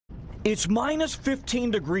It's minus 15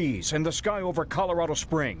 degrees in the sky over Colorado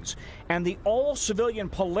Springs, and the all-civilian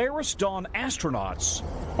Polaris Dawn astronauts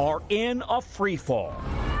are in a freefall.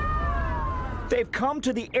 They've come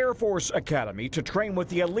to the Air Force Academy to train with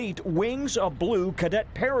the elite Wings of Blue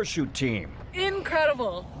cadet parachute team.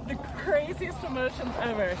 Incredible. The craziest emotions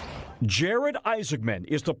ever. Jared Isaacman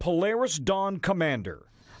is the Polaris Dawn commander.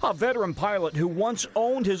 A veteran pilot who once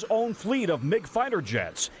owned his own fleet of MiG fighter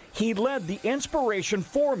jets. He led the Inspiration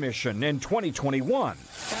 4 mission in 2021.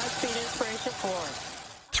 Godspeed, Inspiration 4.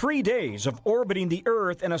 3 days of orbiting the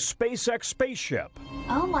Earth in a SpaceX spaceship.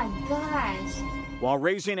 Oh my gosh. While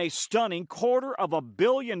raising a stunning $250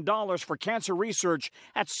 million for cancer research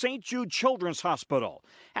at St. Jude Children's Hospital.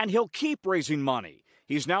 And he'll keep raising money.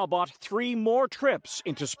 He's now bought 3 more trips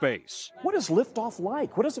into space. What is liftoff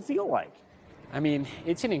like? What does it feel like? I mean,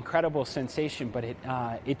 it's an incredible sensation, but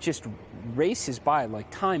it just races by like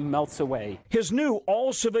time melts away. His new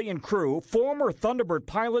all-civilian crew, former Thunderbird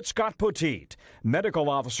pilot Scott Poteet, medical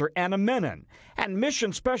officer Anna Menon, and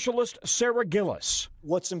mission specialist Sarah Gillis.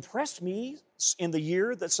 What's impressed me in the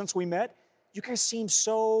year that since we met, you guys seem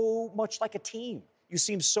so much like a team. You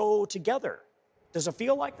seem so together. Does it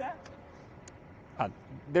feel like that?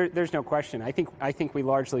 There's no question. I think we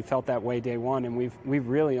largely felt that way day one, and we've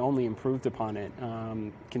really only improved upon it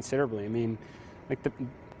considerably. I mean, like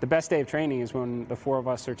the best day of training is when the 4 of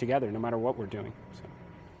us are together, no matter what we're doing. So.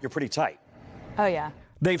 You're pretty tight. Oh, yeah.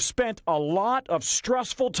 They've spent a lot of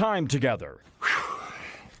stressful time together.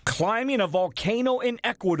 Climbing a volcano in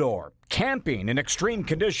Ecuador, camping in extreme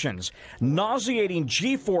conditions, nauseating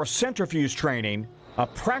G-force centrifuge training, a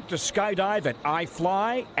practice skydive at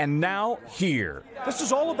iFly, and now here. This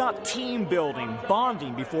is all about team building,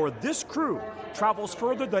 bonding before this crew travels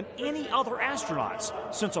further than any other astronauts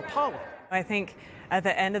since Apollo. I think at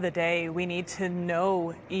the end of the day, we need to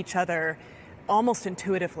know each other almost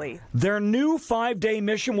intuitively. Their new 5-day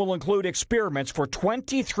mission will include experiments for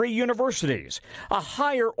 23 universities, a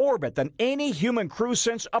higher orbit than any human crew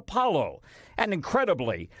since Apollo, and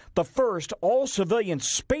incredibly, the first all-civilian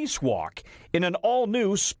spacewalk in an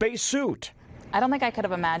all-new spacesuit. I don't think I could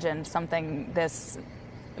have imagined something this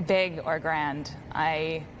big or grand.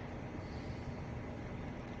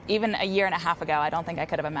 Even a year and a half ago, I don't think I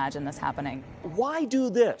could have imagined this happening. Why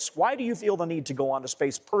do this? Why do you feel the need to go onto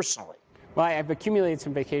space personally? Well, I've accumulated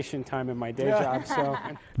some vacation time in my day job, so.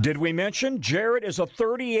 Did we mention Jared is a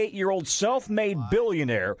 38-year-old self-made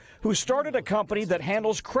billionaire who started a company that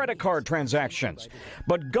handles credit card transactions.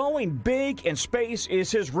 But going big in space is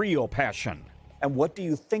his real passion. And what do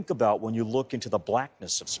you think about when you look into the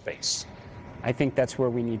blackness of space? I think that's where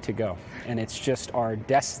we need to go, and it's just our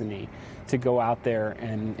destiny to go out there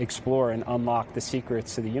and explore and unlock the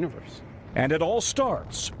secrets of the universe. And it all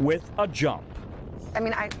starts with a jump. I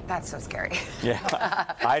mean, that's so scary. Yeah,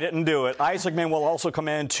 I didn't do it. Isaacman will also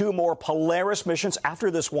command 2 more Polaris missions after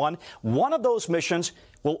this one. One of those missions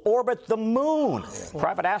will orbit the moon.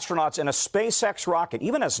 Private astronauts in a SpaceX rocket,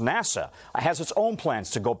 even as NASA has its own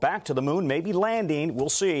plans to go back to the moon, maybe landing, we'll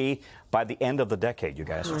see, by the end of the decade, you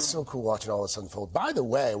guys. It's so cool watching all this unfold. By the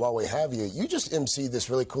way, while we have you, you just emceed this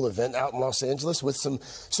really cool event out in Los Angeles with some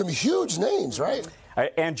huge names, right?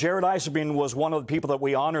 And Jared Isaacman was one of the people that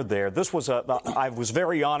we honored there. This was I was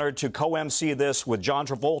very honored to co-MC this with John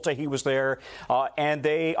Travolta. He was there, and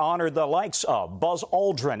they honored the likes of Buzz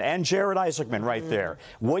Aldrin and Jared Isaacman right there.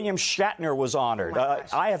 William Shatner was honored.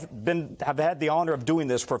 I have had the honor of doing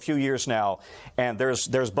this for a few years now, and there's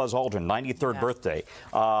Buzz Aldrin, 93rd birthday,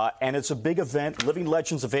 and it's a big event, living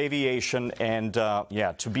legends of aviation, and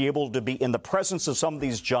yeah, to be able to be in the presence of some of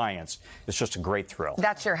these giants is just a great thrill.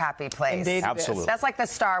 That's your happy place. Indeed. Absolutely. That's like the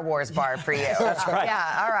Star Wars bar for you. That's right.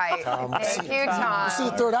 Yeah, all right. Thank you, Tom. We'll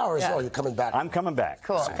see the 3rd hour as well. You're coming back. I'm coming back.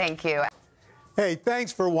 Cool, thank you. Hey,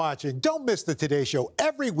 thanks for watching. Don't miss the Today Show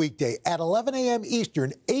every weekday at 11 a.m.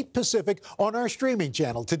 Eastern, 8 Pacific on our streaming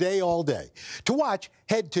channel, Today All Day. To watch,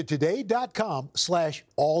 head to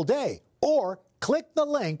today.com/allday or click the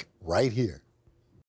link right here.